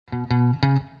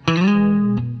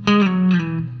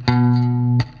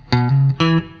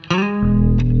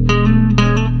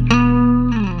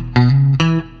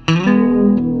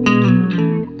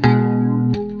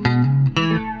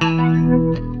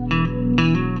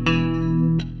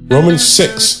Romans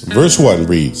 6, verse 1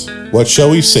 reads, "What shall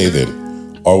we say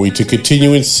then? Are we to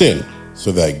continue in sin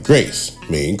so that grace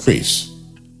may increase?"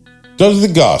 Does the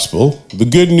gospel, the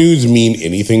good news, mean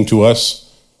anything to us?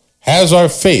 Has our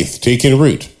faith taken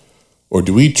root? Or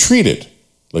do we treat it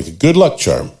like a good luck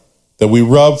charm that we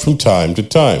rub from time to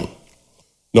time?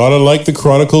 Not unlike the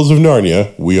Chronicles of Narnia,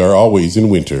 we are always in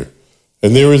winter,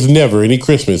 and there is never any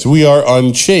Christmas. We are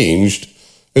unchanged,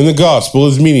 and the gospel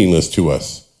is meaningless to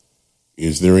us.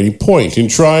 Is there any point in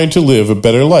trying to live a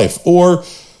better life? Or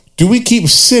do we keep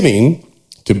sinning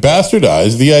to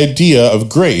bastardize the idea of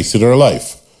grace in our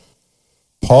life?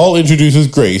 Paul introduces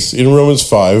grace in Romans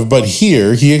 5, but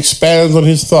here he expands on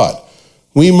his thought.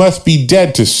 We must be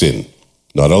dead to sin,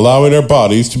 not allowing our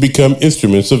bodies to become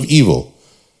instruments of evil.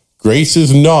 Grace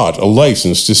is not a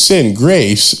license to sin.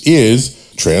 Grace is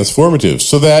transformative,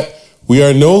 so that we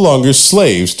are no longer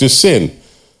slaves to sin.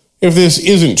 If this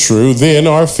isn't true, then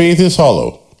our faith is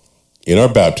hollow. In our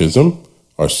baptism,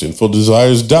 our sinful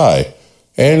desires die,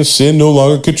 and sin no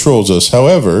longer controls us.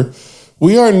 However,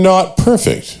 we are not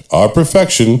perfect. Our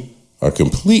perfection, our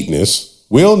completeness,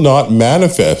 will not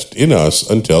manifest in us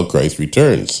until Christ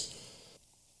returns.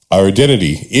 Our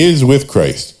identity is with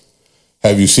Christ.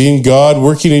 Have you seen God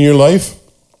working in your life?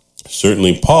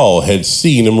 Certainly Paul had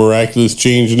seen a miraculous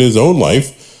change in his own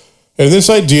life, and this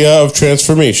idea of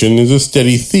transformation is a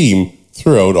steady theme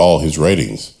throughout all his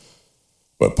writings.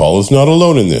 But Paul is not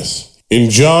alone in this. In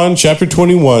John chapter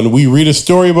 21, we read a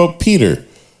story about Peter,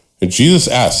 and Jesus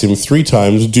asks him 3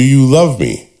 times, "Do you love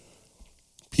me?"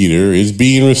 Peter is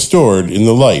being restored in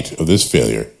the light of this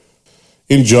failure.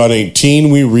 In John 18,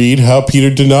 we read how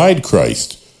Peter denied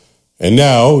Christ. And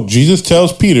now Jesus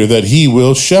tells Peter that he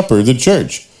will shepherd the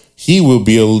church. He will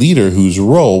be a leader whose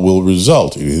role will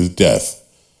result in his death.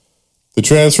 The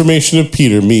transformation of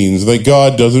Peter means that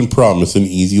God doesn't promise an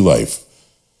easy life.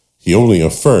 He only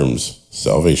affirms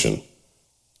salvation.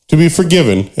 To be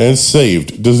forgiven and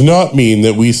saved does not mean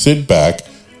that we sit back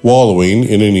wallowing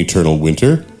in an eternal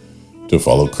winter. To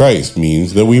follow Christ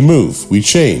means that we move, we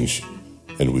change,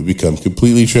 and we become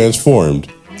completely transformed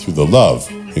through the love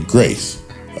and grace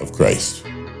of Christ.